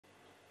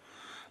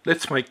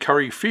Let's make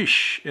curry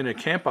fish in a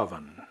camp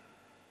oven.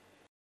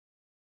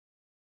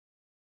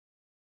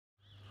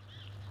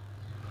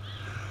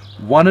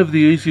 One of the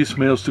easiest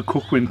meals to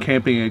cook when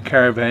camping and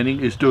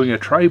caravanning is doing a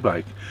tray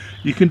bake.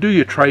 You can do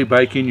your tray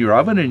bake in your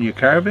oven in your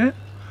caravan,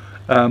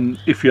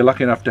 if you're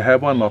lucky enough to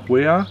have one like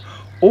we are,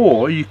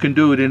 or you can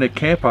do it in a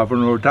camp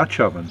oven or a Dutch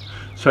oven.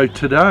 So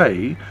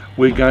today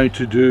we're going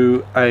to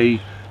do a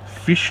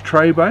fish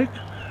tray bake,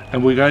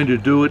 and we're going to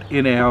do it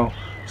in our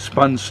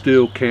spun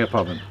steel camp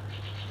oven.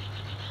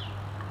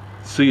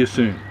 See you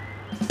soon.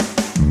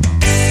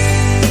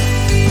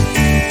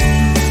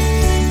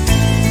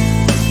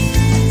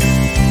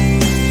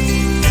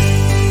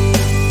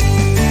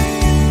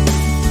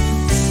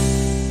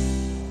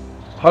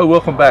 Hi,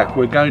 welcome back.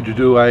 We're going to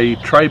do a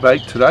tray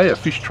bake today, a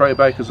fish tray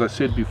bake, as I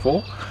said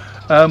before.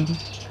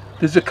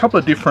 There's a couple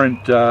of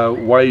different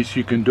ways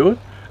you can do it.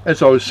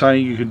 As I was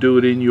saying, you can do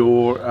it in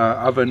your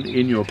oven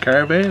in your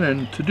caravan,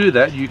 and to do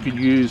that you can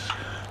use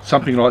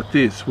something like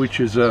this, which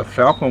is a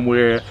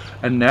Falconware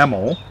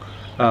enamel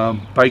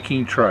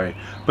baking tray,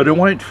 but it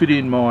won't fit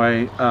in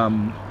my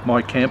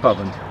my camp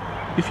oven.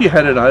 If you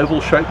had an oval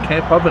shaped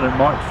camp oven it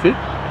might fit,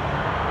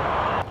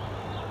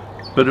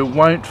 but it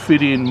won't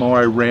fit in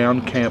my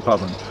round camp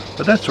oven.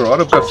 But that's alright,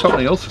 I've got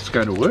something else that's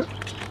going to work.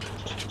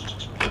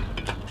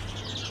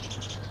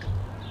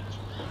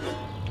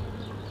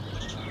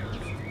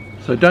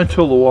 So don't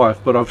tell the wife,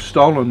 but I've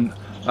stolen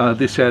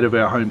this out of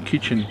our home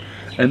kitchen,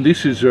 and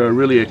this is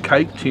really a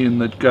cake tin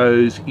that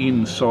goes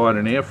inside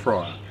an air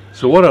fryer.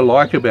 So what I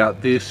like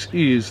about this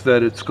is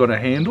that it's got a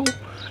handle,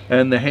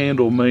 and the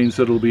handle means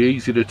that it'll be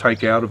easy to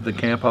take out of the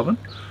camp oven.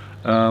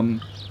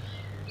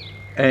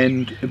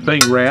 And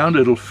being round,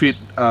 it'll fit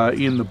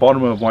in the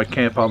bottom of my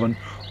camp oven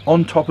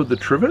on top of the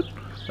trivet,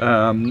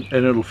 and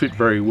it'll fit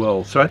very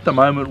well. So at the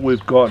moment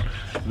we've got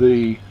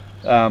the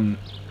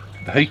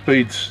heat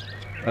beads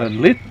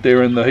lit.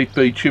 They're in the heat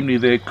bead chimney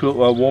there,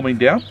 warming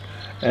down,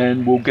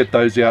 and we'll get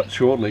those out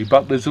shortly,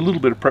 but there's a little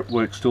bit of prep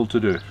work still to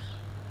do.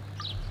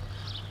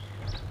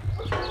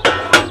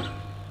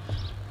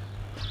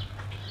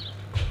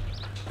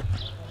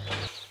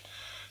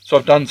 So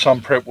I've done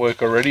some prep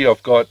work already.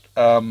 I've got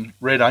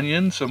red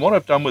onions, and what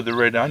I've done with the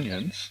red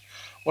onions,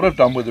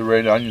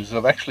 is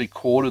I've actually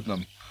quartered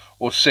them,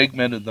 or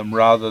segmented them,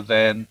 rather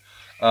than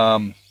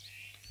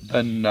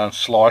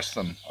slice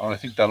them. I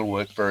think that'll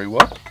work very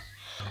well.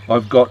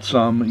 I've got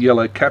some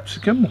yellow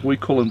capsicum. We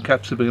call them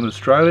capsicum in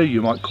Australia.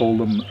 You might call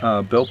them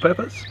bell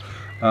peppers,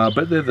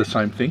 but they're the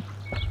same thing.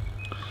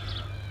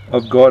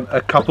 I've got a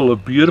couple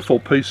of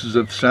beautiful pieces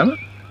of salmon.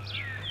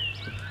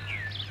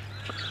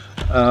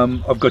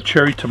 I've got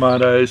cherry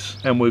tomatoes,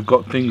 and we've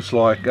got things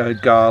like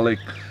garlic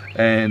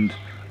and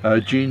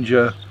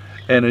ginger,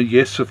 and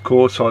yes, of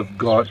course, I've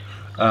got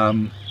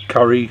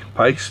curry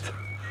paste.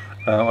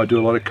 I do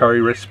a lot of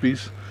curry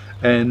recipes,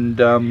 and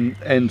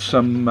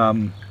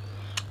some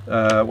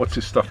what's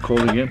this stuff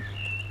called again?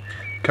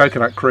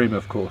 Coconut cream,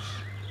 of course.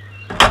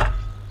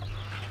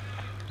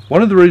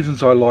 One of the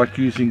reasons I like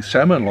using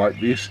salmon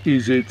like this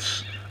is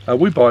it's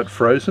we buy it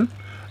frozen,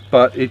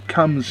 but it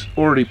comes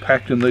already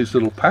packed in these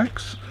little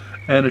packs,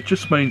 and it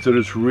just means that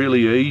it's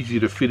really easy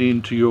to fit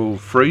into your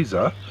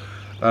freezer,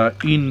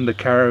 in the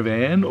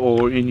caravan,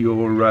 or in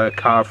your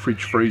car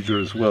fridge freezer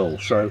as well.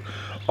 So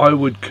I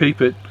would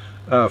keep it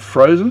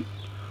frozen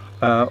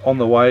on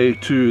the way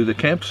to the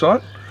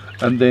campsite,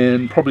 and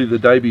then probably the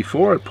day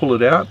before I'd pull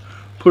it out,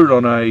 put it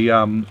on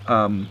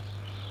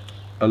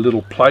a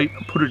little plate,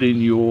 put it in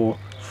your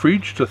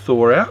fridge to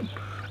thaw out,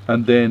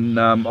 and then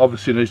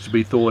obviously it needs to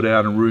be thawed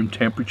out in room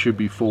temperature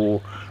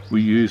before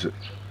we use it.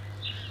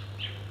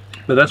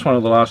 But that's one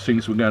of the last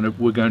things we're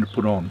going to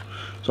put on.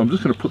 So I'm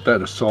just going to put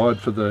that aside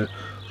for the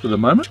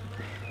moment.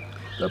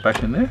 Go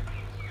back in there.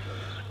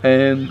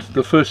 And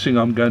the first thing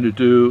I'm going to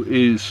do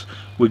is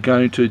we're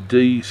going to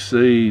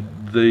de-seed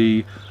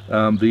the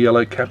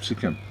yellow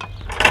capsicum.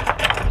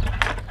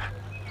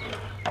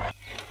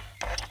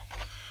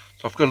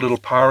 So I've got a little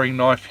paring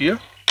knife here.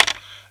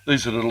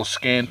 These are little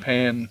Scan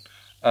Pan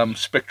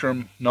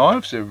Spectrum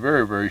knives. They're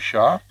very, very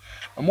sharp.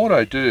 And what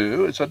I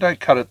do is I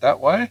don't cut it that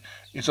way,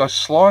 is I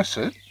slice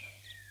it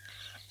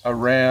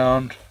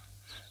around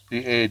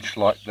the edge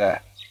like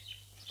that.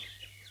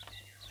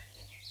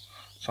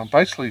 So I'm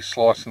basically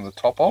slicing the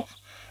top off,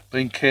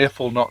 being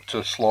careful not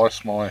to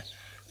slice my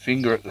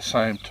finger at the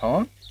same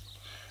time.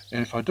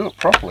 And if I do it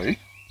properly,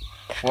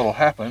 what will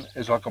happen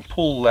is I can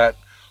pull that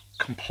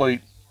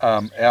complete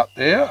out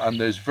there, and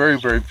there's very,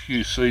 very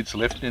few seeds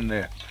left in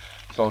there.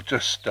 So I'll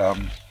just got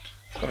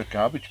a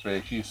garbage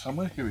bag here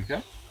somewhere. Here we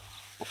go.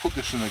 I'll put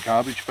this in a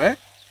garbage bag.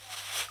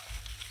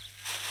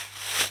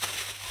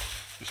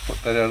 Just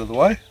put that out of the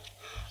way,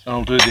 and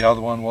I'll do the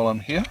other one while I'm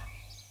here.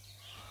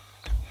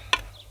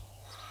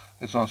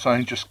 As I'm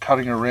saying, just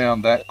cutting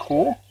around that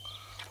core,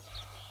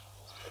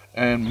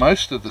 and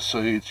most of the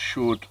seeds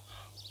should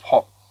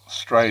pop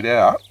straight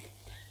out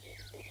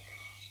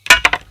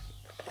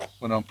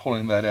when I'm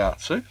pulling that out.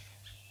 See,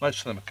 most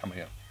of them are coming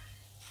out.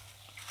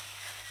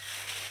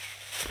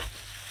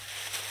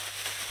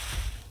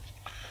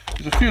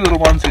 There's a few little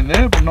ones in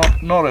there, but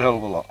not a hell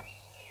of a lot.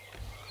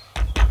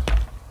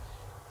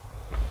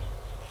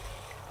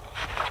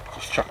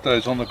 Just chuck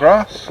those on the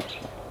grass.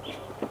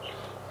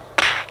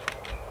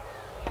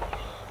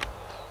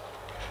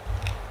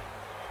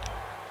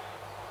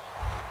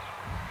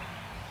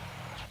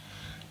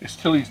 There's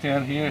Tilly's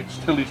down here.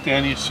 Tilly's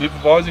down here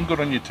supervising. Good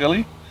on you,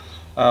 Tilly.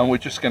 We're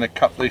just going to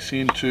cut this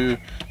into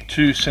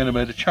 2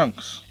 centimetre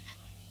chunks.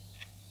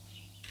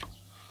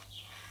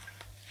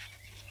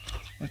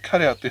 And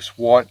cut out this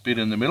white bit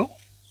in the middle.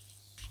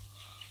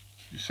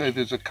 You see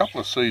there's a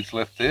couple of seeds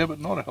left there, but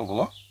not a hell of a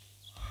lot.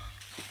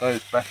 Put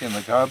those back in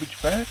the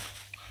garbage bag.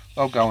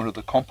 They'll go into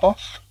the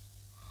compost.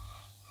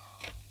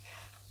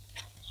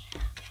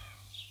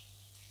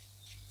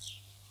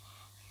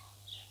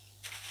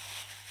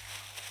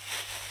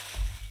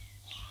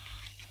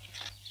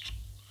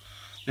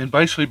 Then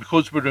basically,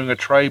 because we're doing a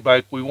tray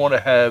bake, we want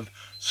to have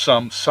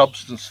some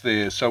substance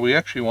there. So we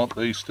actually want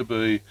these to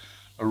be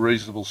a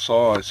reasonable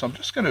size. So I'm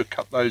just going to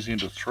cut those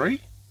into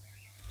 3.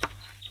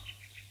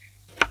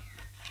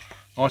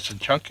 Nice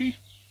and chunky.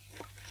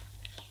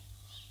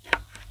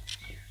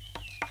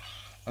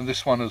 And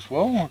this one as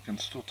well, I can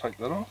still take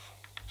that off.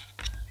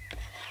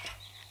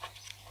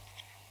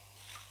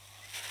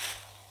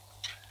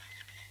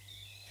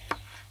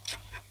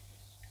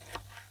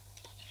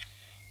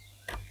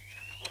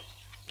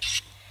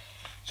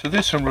 So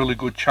there's some really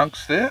good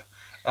chunks there,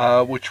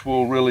 which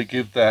will really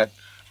give that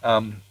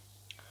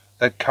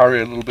that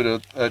curry a little bit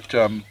of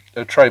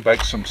that tray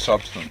bake some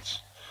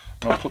substance.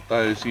 And I'll put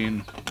those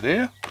in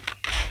there,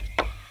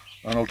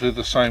 and I'll do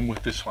the same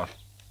with this one.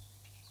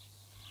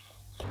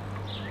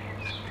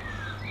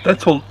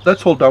 That's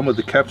all done with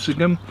the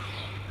capsicum.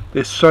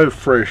 They're so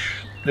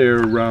fresh.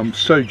 They're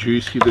so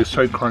juicy. They're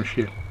so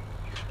crunchy.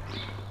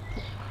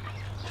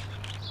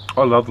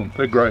 I love them.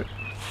 They're great.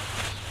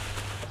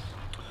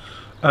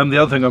 The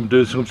other thing I'm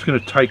doing is I'm just going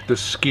to take the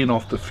skin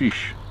off the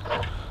fish.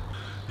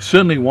 You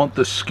certainly want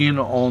the skin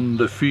on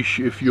the fish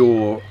if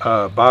you're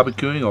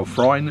barbecuing or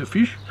frying the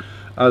fish.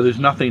 There's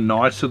nothing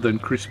nicer than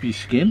crispy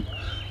skin,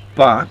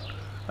 but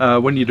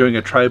when you're doing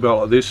a tray bake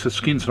like this, the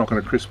skin's not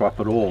going to crisp up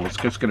at all. It's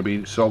just going to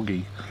be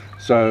soggy.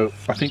 So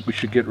I think we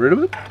should get rid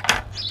of it.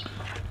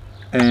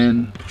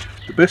 And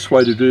the best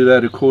way to do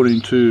that,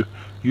 according to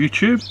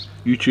YouTube's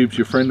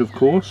your friend of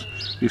course,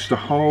 is to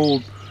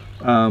hold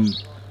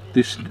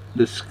this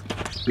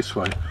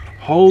way.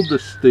 Hold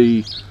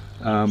the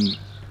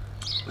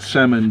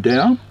salmon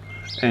down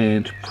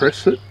and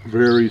press it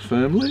very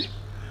firmly,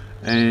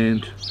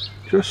 and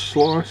just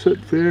slice it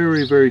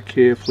very, very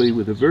carefully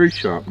with a very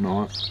sharp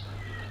knife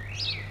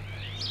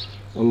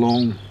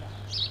along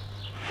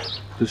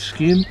the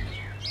skin,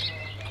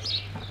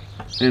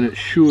 and it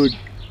should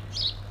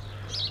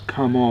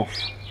come off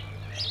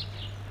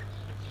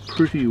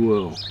pretty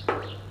well.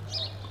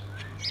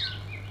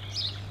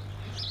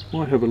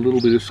 Might have a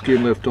little bit of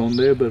skin left on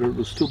there, but it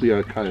will still be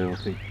okay, I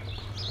think.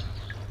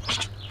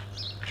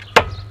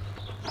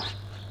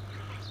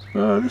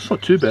 That's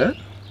not too bad.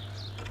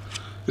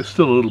 There's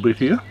still a little bit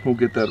here. We'll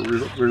get that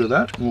rid of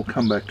that, and we'll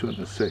come back to it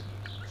in a sec.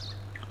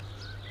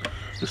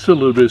 There's still a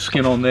little bit of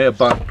skin on there,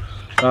 but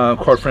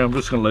quite frankly, I'm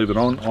just going to leave it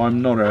on.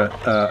 I'm not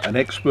an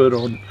expert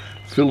on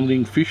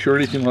filleting fish or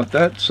anything like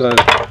that, so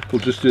we'll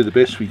just do the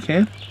best we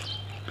can.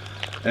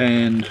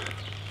 And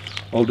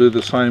I'll do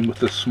the same with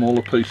the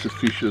smaller piece of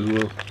fish as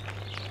well.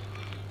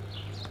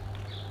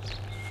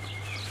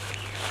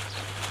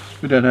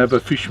 We don't have a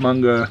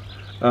fishmonger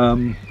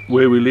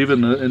where we live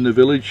in the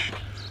village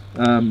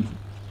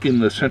in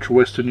the central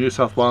western New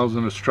South Wales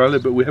in Australia,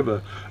 but we have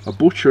a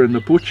butcher, and the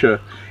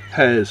butcher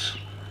has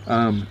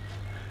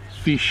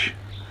fish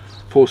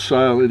for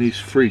sale in his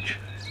fridge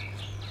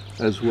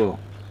as well.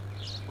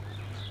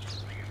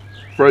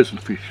 Frozen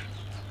fish,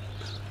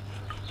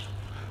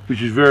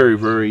 which is very,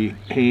 very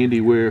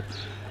handy. We're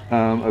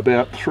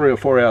about 3 or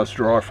 4 hours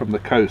drive from the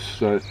coast,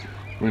 so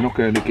we're not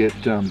going to get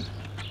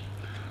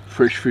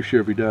fresh fish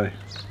every day.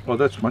 Oh,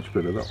 that's much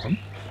better, that one.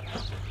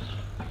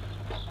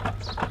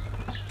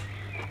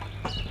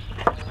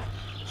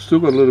 Still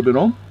got a little bit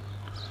on.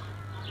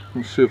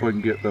 Let's see if I can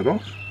get that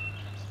off.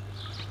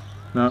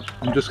 No,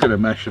 I'm just going to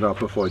mash it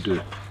up if I do.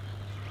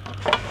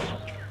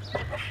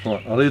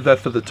 Right, I'll leave that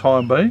for the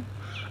time being.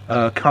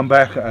 Come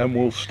back and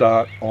we'll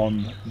start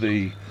on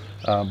the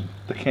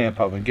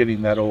camp oven,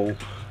 getting that all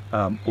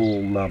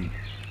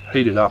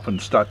heated up and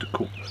start to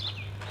cook.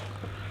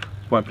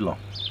 Won't be long.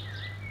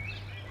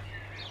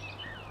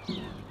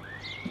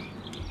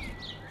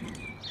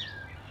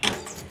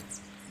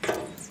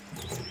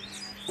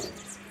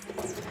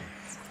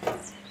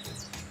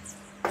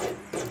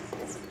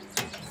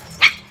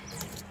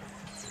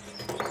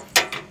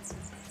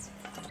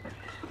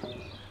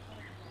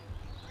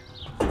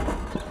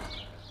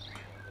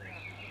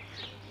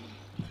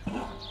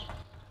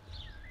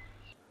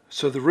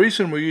 So the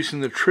reason we're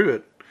using the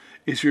trivet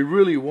is we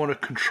really want to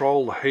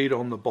control the heat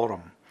on the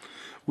bottom.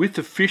 With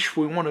the fish,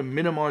 we want to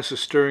minimize the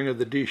stirring of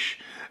the dish.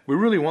 We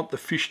really want the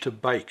fish to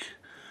bake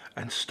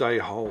and stay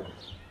whole.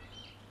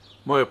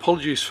 My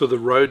apologies for the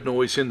road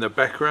noise in the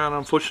background.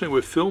 Unfortunately,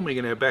 we're filming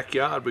in our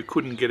backyard. We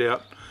couldn't get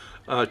out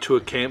to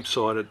a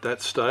campsite at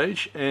that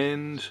stage,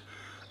 and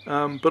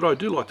but I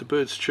do like the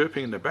birds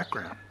chirping in the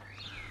background.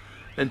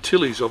 And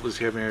Tilly's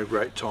obviously having a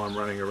great time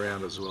running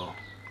around as well.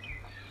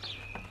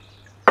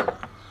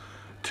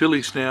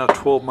 Tilly's now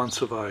 12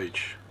 months of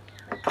age.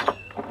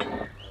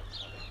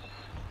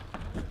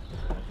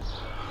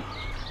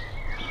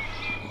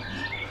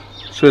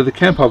 So the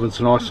camp oven's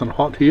nice and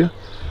hot here,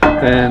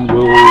 and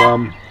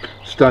we'll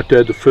start to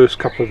add the first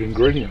couple of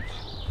ingredients.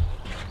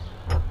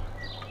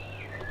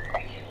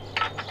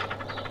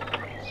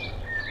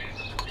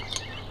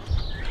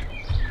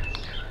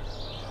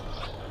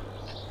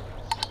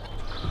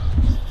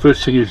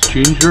 First thing is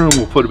ginger, and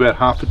we'll put about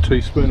half a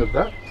teaspoon of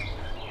that.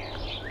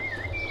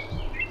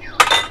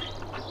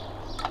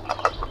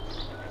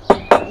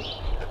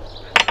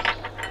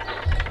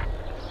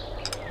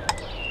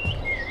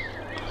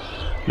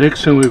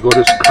 Next thing we've got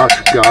is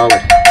crushed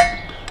garlic.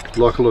 I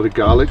like a lot of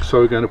garlic, so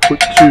we're going to put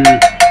 2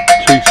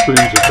 teaspoons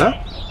of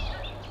that.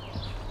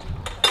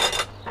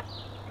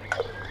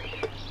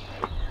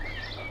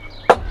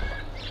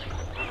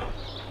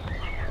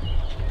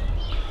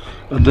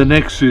 And the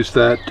next is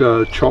that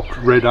chopped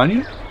red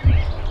onion.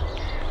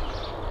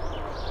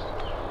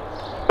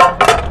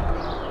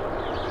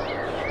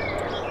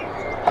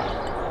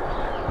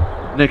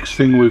 Next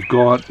thing we've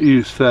got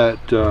is that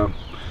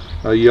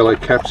yellow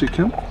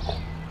capsicum.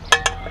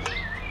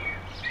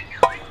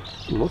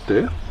 A lot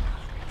there.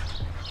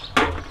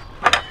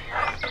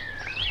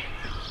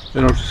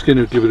 And I'm just going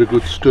to give it a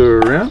good stir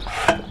around.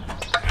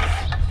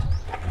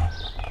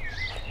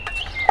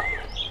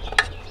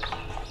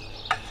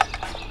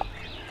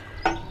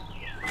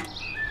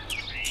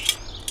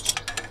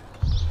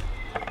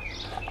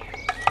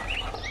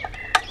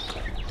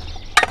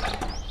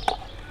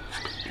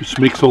 Just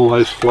mix all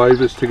those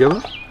flavours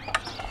together.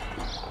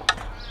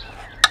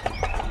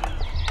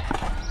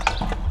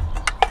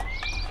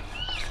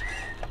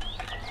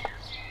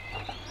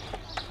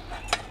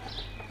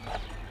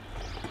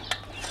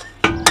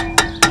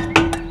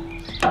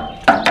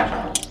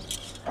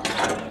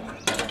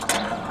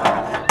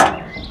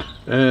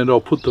 And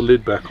I'll put the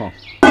lid back on.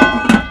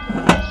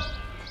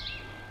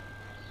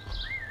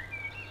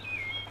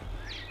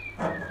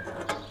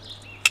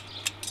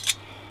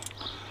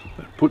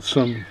 Put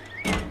some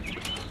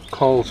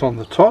coals on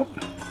the top.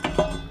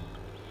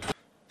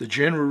 The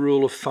general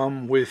rule of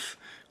thumb with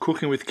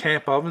cooking with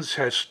camp ovens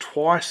has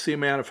twice the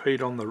amount of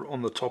heat on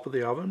the top of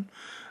the oven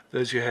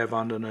as you have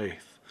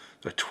underneath.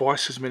 So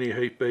twice as many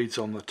heat beads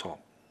on the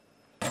top.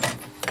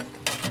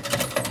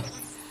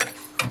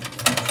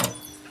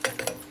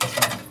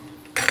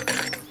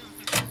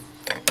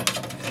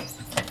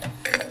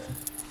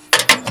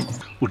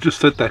 We'll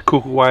just let that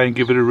cook away and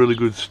give it a really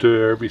good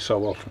stir every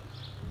so often.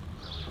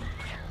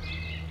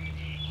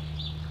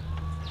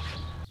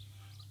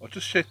 I'll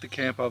just check the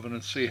camp oven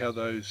and see how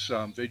those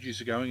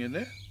veggies are going in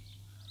there.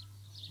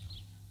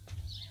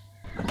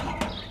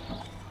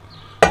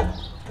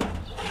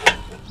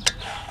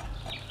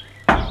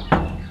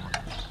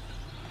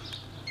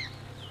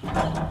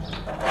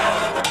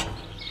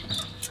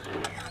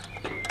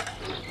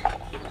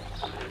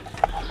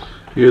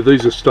 Yeah,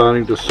 these are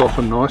starting to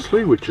soften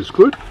nicely, which is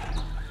good.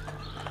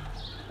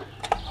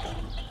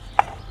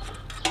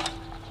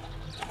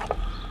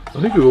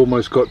 I think we've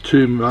almost got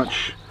too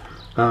much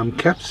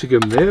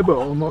capsicum there,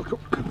 but I might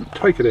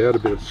take it out a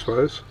bit, I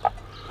suppose.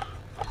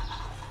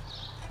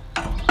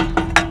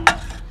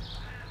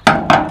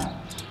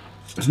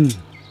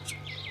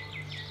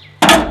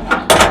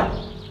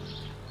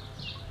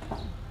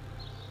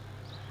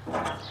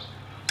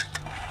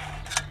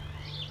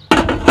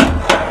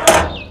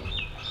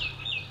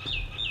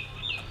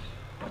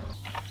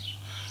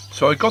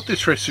 So I got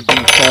this recipe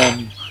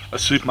from a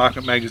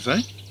supermarket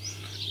magazine.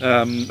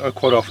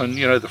 Quite often,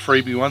 you know, the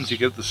freebie ones you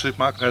get at the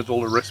supermarket has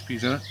all the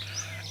recipes in it,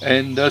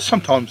 and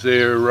sometimes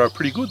they're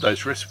pretty good,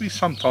 those recipes.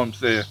 Sometimes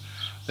they're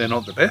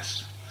not the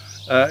best.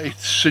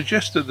 It's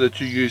suggested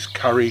that you use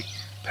curry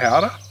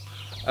powder.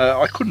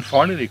 I couldn't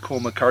find any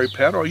korma curry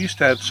powder. I used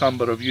to have some,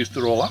 but I've used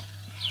it all up.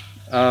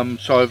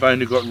 So I've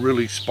only got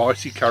really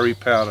spicy curry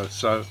powder.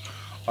 So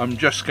I'm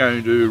just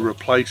going to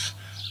replace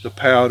the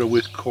powder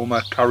with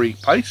korma curry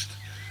paste,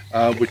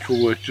 which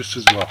will work just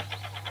as well.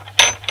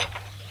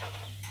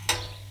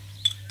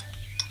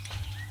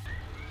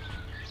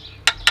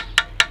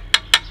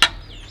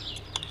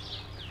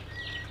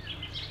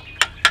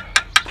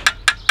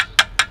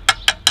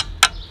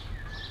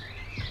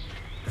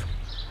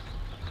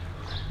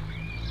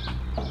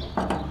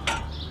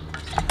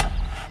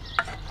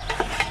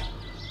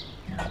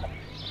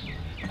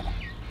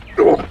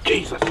 Oh,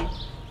 Jesus!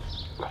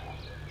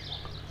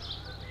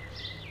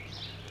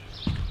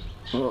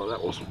 Oh,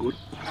 that wasn't good.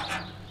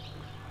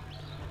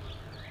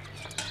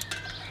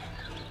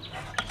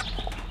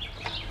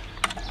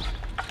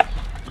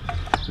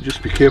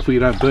 Just be careful you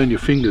don't burn your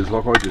fingers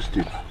like I just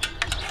did.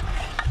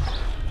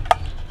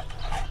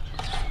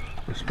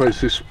 I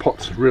suppose this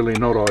pot's really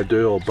not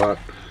ideal, but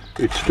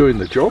it's doing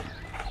the job,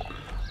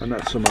 and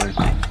that's the main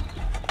thing.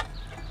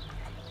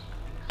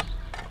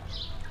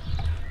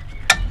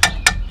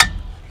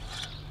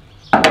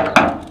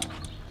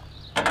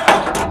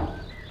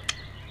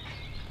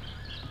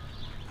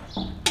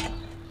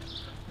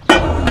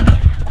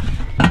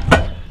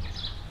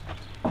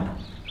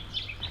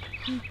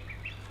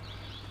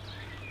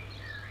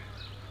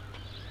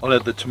 I'll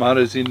add the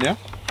tomatoes in now,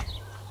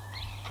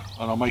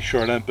 and I'll make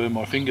sure I don't burn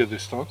my finger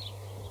this time.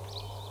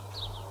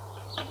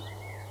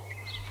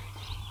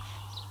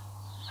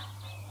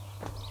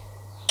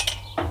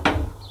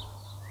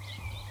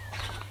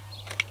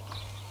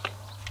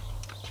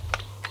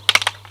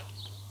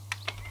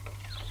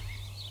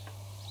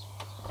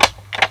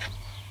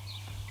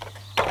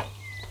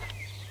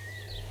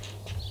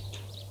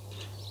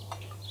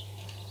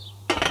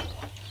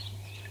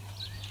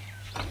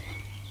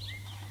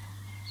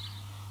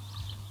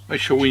 Make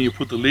sure when you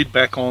put the lid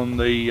back on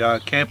the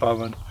camp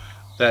oven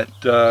that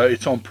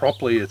it's on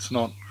properly. It's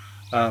not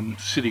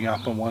sitting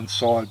up on one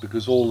side,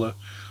 because all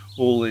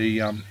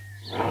the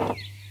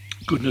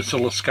goodness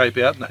will escape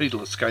out and the heat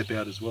will escape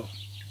out as well.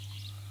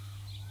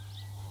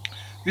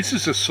 This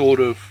is a sort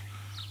of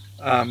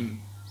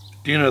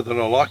dinner that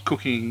I like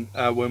cooking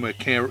when we're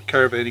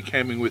caravanning,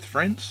 camping with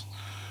friends.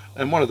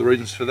 And one of the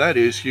reasons for that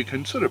is you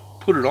can sort of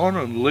put it on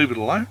and leave it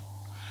alone,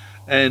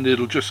 and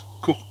it'll just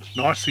cook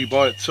nicely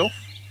by itself.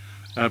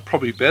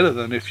 Probably better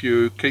than if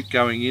you keep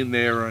going in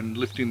there and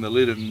lifting the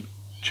lid and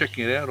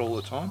checking it out all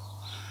the time,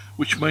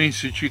 which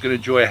means that you can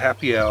enjoy a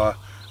happy hour,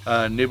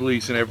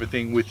 nibblies and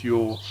everything with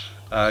your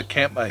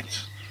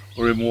campmates,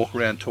 or even walk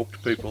around and talk to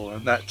people.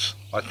 And that's,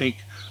 I think,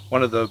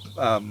 one of the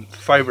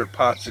favourite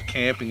parts of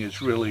camping, is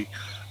really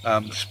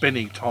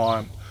spending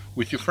time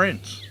with your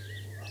friends.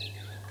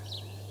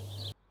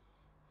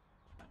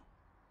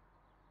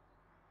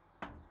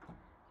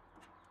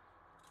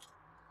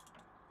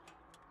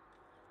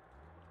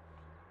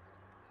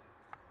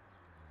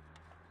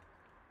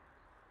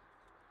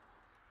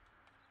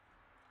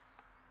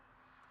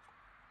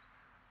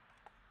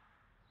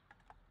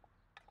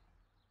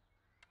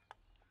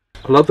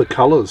 I love the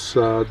colours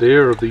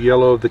there of the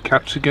yellow of the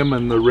capsicum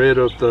and the red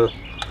of the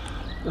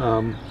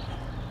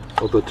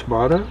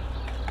tomato.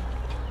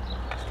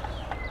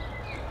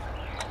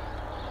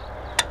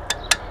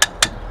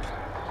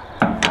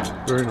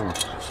 Very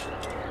nice.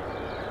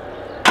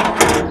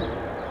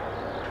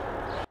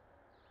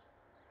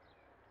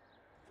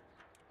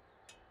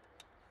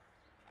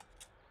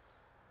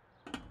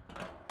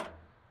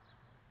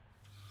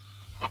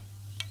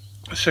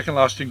 The second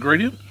last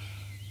ingredient,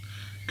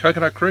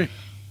 coconut cream.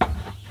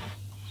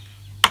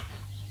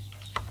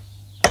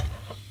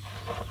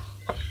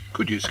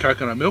 Could use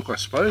coconut milk, I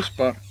suppose,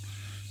 but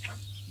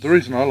the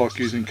reason I like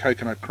using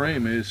coconut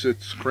cream is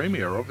it's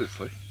creamier,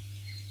 obviously.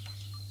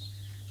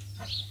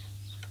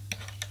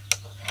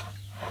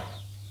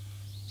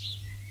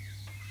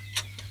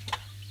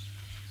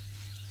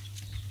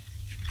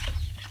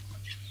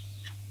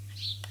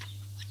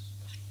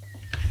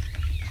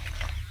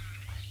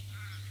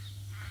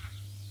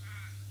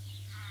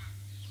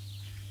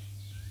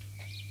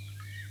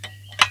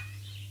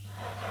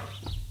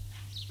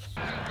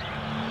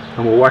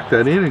 And we'll whack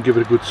that in and give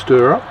it a good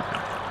stir up.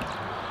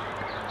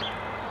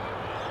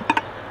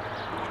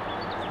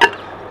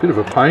 Bit of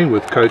a pain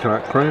with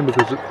coconut cream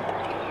because it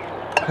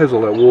has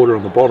all that water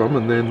on the bottom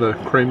and then the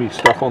creamy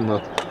stuff on the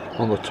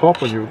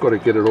top, and you've got to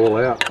get it all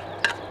out.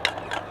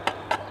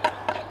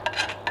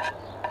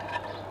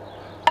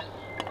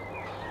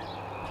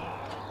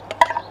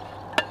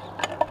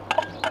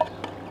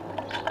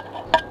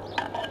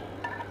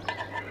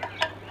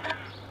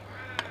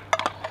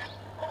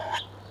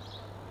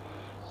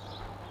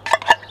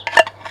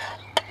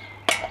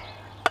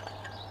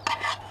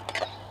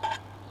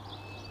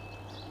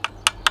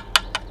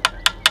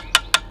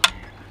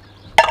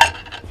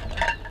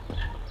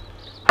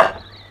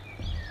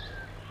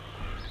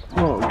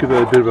 Give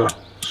it a bit of a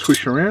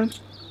swish around.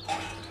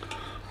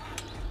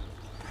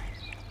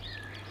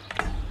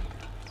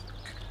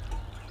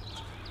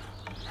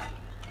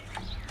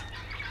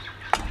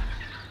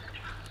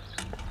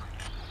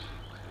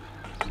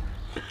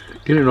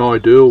 In an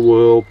ideal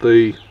world,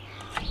 the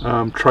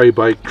tray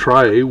bake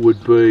tray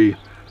would be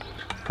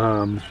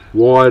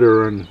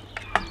wider and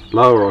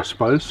lower, I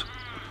suppose.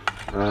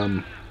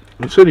 And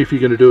certainly if you're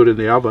going to do it in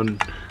the oven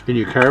in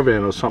your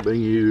caravan or something,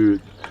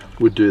 you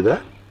would do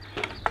that.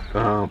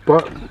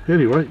 But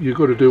anyway, you've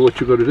got to do what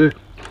you've got to do.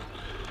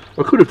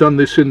 I could have done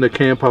this in the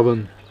camp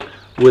oven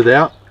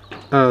without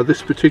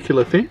this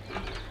particular thing.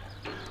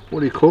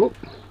 What do you call it?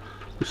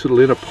 This little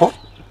inner pot.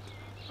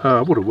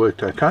 Would have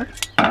worked okay.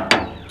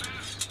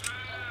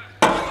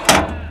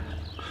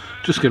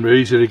 Just going to be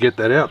easier to get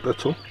that out,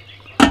 that's all.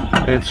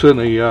 And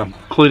certainly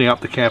cleaning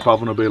up the camp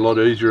oven will be a lot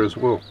easier as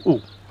well.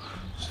 Oh,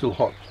 still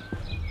hot.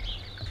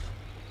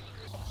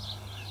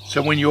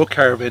 So when you're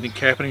caravanning,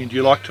 camping, do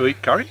you like to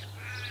eat curry?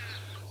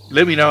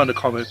 Let me know in the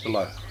comment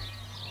below.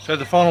 So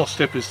the final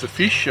step is the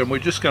fish, and we're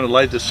just going to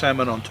lay the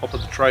salmon on top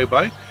of the tray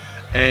bake,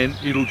 and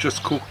it'll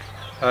just cook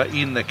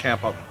in the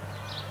camp oven.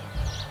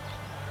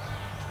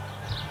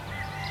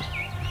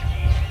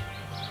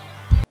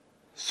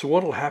 So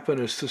what will happen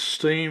is the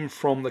steam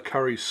from the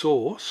curry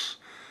sauce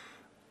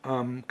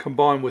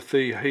combined with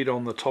the heat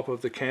on the top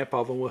of the camp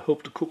oven will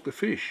help to cook the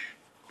fish.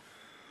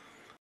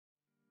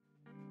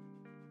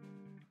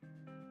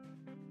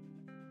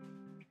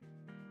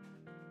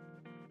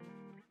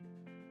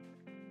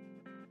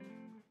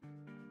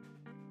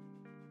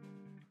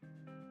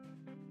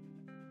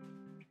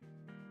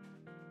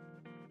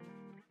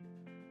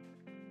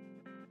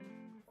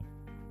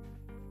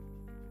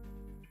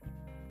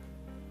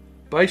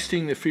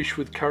 Basting the fish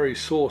with curry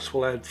sauce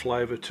will add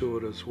flavour to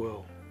it as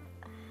well.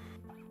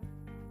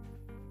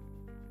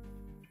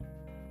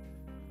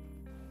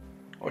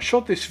 I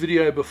shot this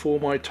video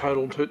before my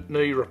total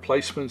knee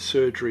replacement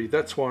surgery,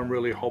 that's why I'm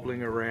really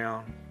hobbling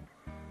around.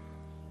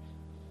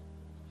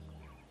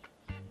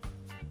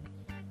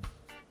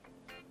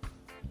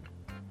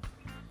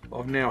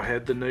 I've now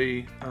had the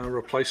knee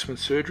replacement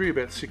surgery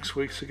about 6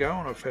 weeks ago,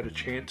 and I've had a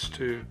chance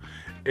to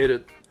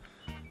edit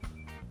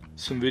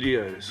some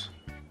videos.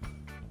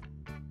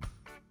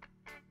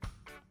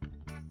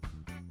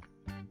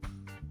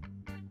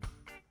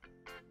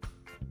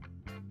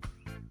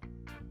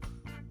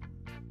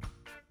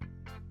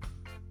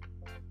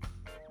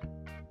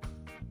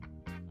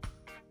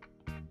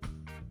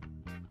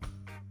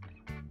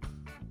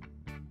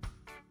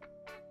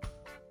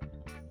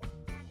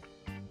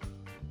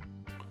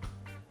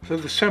 So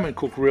the salmon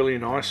cooked really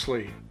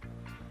nicely,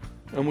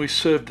 and we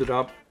served it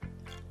up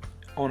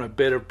on a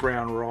bed of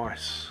brown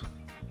rice.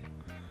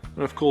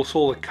 And of course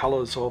all the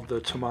colours of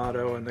the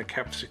tomato and the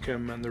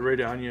capsicum and the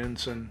red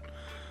onions and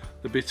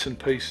the bits and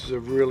pieces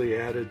have really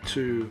added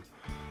to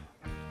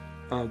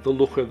the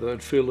look of the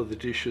feel of the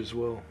dish as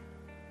well.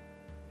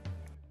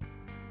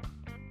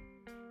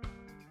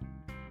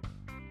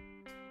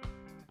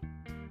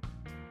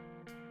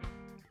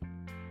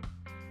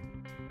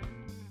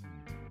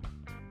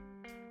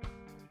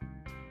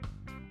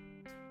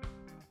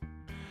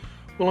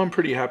 Well, I'm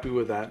pretty happy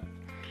with that.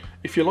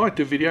 If you liked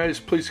the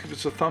videos, please give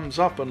us a thumbs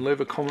up and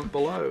leave a comment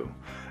below,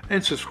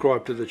 and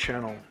subscribe to the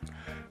channel.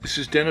 This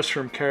is Dennis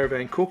from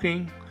Caravan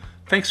Cooking.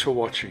 Thanks for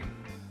watching.